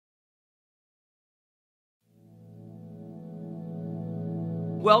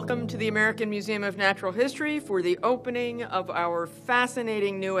Welcome to the American Museum of Natural History for the opening of our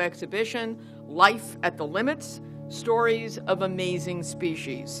fascinating new exhibition, Life at the Limits, Stories of Amazing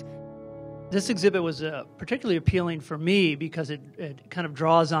Species. This exhibit was particularly appealing for me because it kind of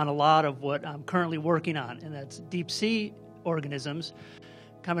draws on a lot of what I'm currently working on, and that's deep sea organisms.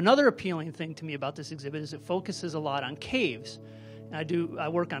 Kind of another appealing thing to me about this exhibit is it focuses a lot on caves. And I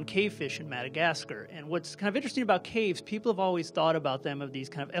work on cave fish in Madagascar, and what's kind of interesting about caves, people have always thought about them of these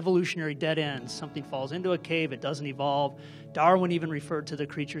kind of evolutionary dead ends. Something falls into a cave, it doesn't evolve. Darwin even referred to the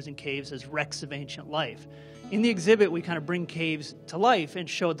creatures in caves as wrecks of ancient life. In the exhibit, we kind of bring caves to life and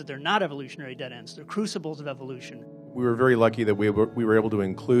show that they're not evolutionary dead ends. They're crucibles of evolution. We were very lucky that we were able to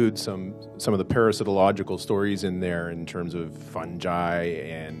include some of the parasitological stories in there in terms of fungi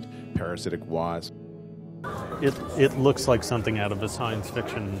and parasitic wasps. It looks like something out of a science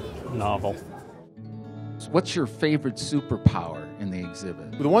fiction novel. What's your favorite superpower in the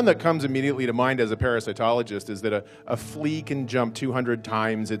exhibit? The one that comes immediately to mind as a parasitologist is that a flea can jump 200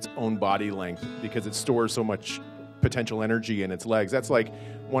 times its own body length because it stores so much potential energy in its legs. That's like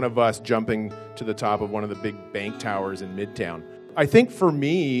one of us jumping to the top of one of the big bank towers in Midtown. I think for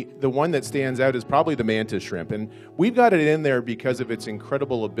me, the one that stands out is probably the mantis shrimp. And we've got it in there because of its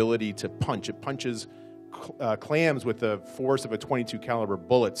incredible ability to punch. It punches clams with the force of a .22 caliber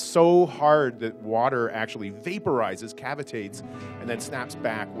bullet so hard that water actually vaporizes, cavitates, and then snaps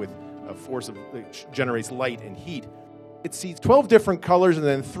back with a force which generates light and heat. It sees 12 different colors and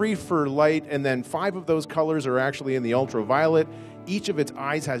then 3 for light, and then 5 of those colors are actually in the ultraviolet. Each of its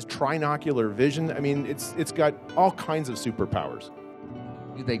eyes has trinocular vision. I mean, it's got all kinds of superpowers.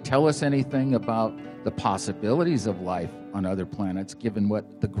 Do they tell us anything about the possibilities of life on other planets, given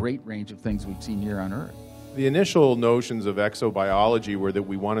what the great range of things we've seen here on Earth? The initial notions of exobiology were that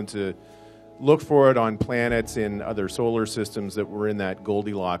we wanted to look for it on planets in other solar systems that were in that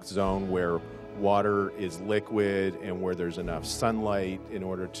Goldilocks zone where water is liquid and where there's enough sunlight in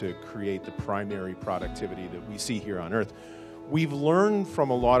order to create the primary productivity that we see here on Earth. We've learned from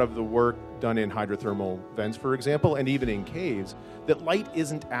a lot of the work done in hydrothermal vents, for example, and even in caves, that light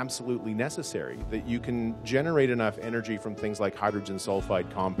isn't absolutely necessary, that you can generate enough energy from things like hydrogen sulfide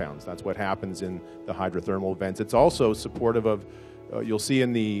compounds. That's what happens in the hydrothermal vents. It's also supportive of, you'll see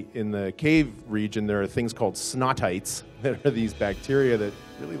in the cave region, there are things called snotites, that are these bacteria that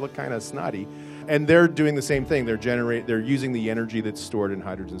really look kind of snotty. And they're doing the same thing. They're using the energy that's stored in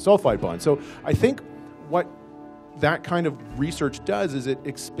hydrogen sulfide bonds. So I think what that kind of research does is it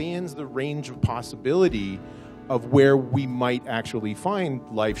expands the range of possibility of where we might actually find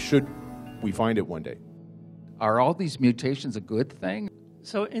life should we find it one day. Are all these mutations a good thing?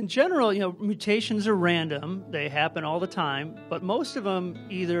 So in general, mutations are random. They happen all the time, but most of them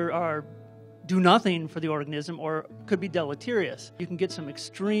either do nothing for the organism or could be deleterious. You can get some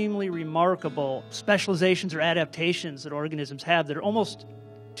extremely remarkable specializations or adaptations that organisms have that are almost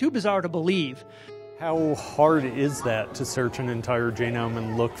too bizarre to believe. How hard is that to search an entire genome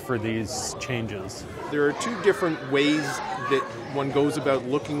and look for these changes? There are 2 different ways that one goes about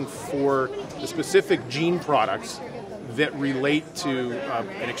looking for the specific gene products that relate to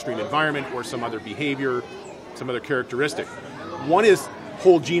an extreme environment or some other behavior, some other characteristic. One is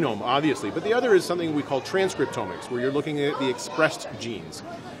whole genome, obviously, but the other is something we call transcriptomics, where you're looking at the expressed genes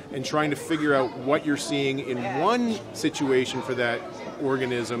and trying to figure out what you're seeing in one situation for that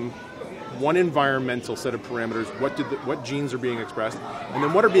organism, one environmental set of parameters, what genes are being expressed, and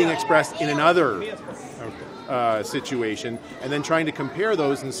then what are being expressed in another situation, and then trying to compare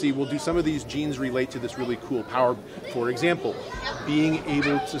those and see, well, do some of these genes relate to this really cool power? For example, being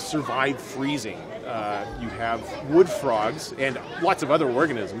able to survive freezing. You have wood frogs and lots of other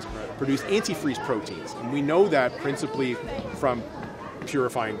organisms produce antifreeze proteins, and we know that principally from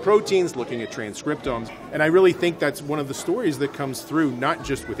purifying proteins, looking at transcriptomes, and I really think that's one of the stories that comes through, not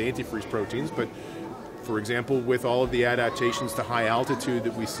just with antifreeze proteins, but for example, with all of the adaptations to high altitude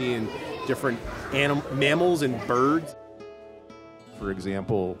that we see in different mammals and birds. For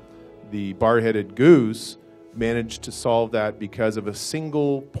example, the bar-headed goose managed to solve that because of a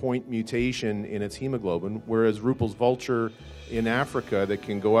single point mutation in its hemoglobin, whereas Ruppel's vulture in Africa that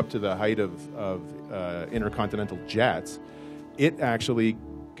can go up to the height of intercontinental jets, it actually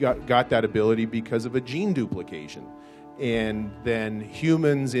got that ability because of a gene duplication. And then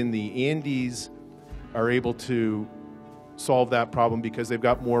humans in the Andes are able to solve that problem because they've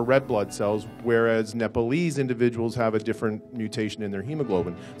got more red blood cells, whereas Nepalese individuals have a different mutation in their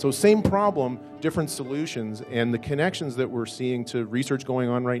hemoglobin. So same problem, different solutions, and the connections that we're seeing to research going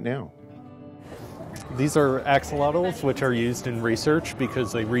on right now. These are axolotls, which are used in research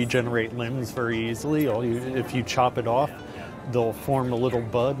because they regenerate limbs very easily if you chop it off. they'll form a little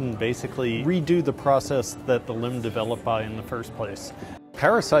bud and basically redo the process that the limb developed by in the first place.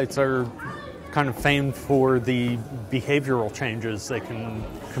 Parasites are kind of famed for the behavioral changes they can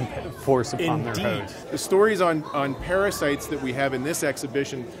force upon their host. The stories on parasites that we have in this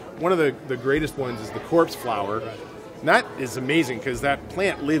exhibition, one of the greatest ones is the corpse flower. And that is amazing because that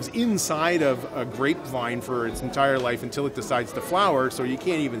plant lives inside of a grapevine for its entire life until it decides to flower, so you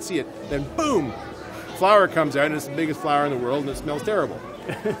can't even see it. Then boom, flower comes out and it's the biggest flower in the world and it smells terrible.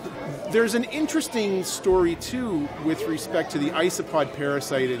 There's an interesting story, too, with respect to the isopod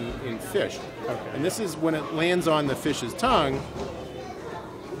parasite in fish. Okay. And this is when it lands on the fish's tongue,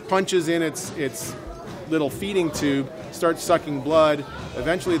 punches in its little feeding tube, starts sucking blood,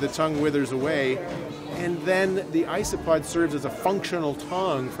 eventually the tongue withers away, and then the isopod serves as a functional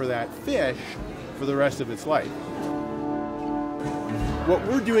tongue for that fish for the rest of its life. What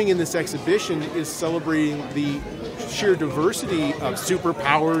we're doing in this exhibition is celebrating the sheer diversity of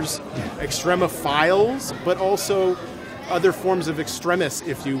superpowers, extremophiles, but also other forms of extremis,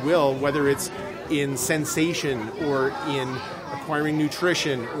 if you will, whether it's in sensation or in acquiring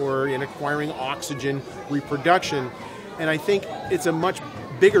nutrition or in acquiring oxygen, reproduction. And I think it's a much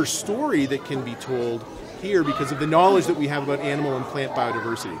bigger story that can be told here because of the knowledge that we have about animal and plant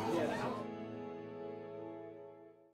biodiversity.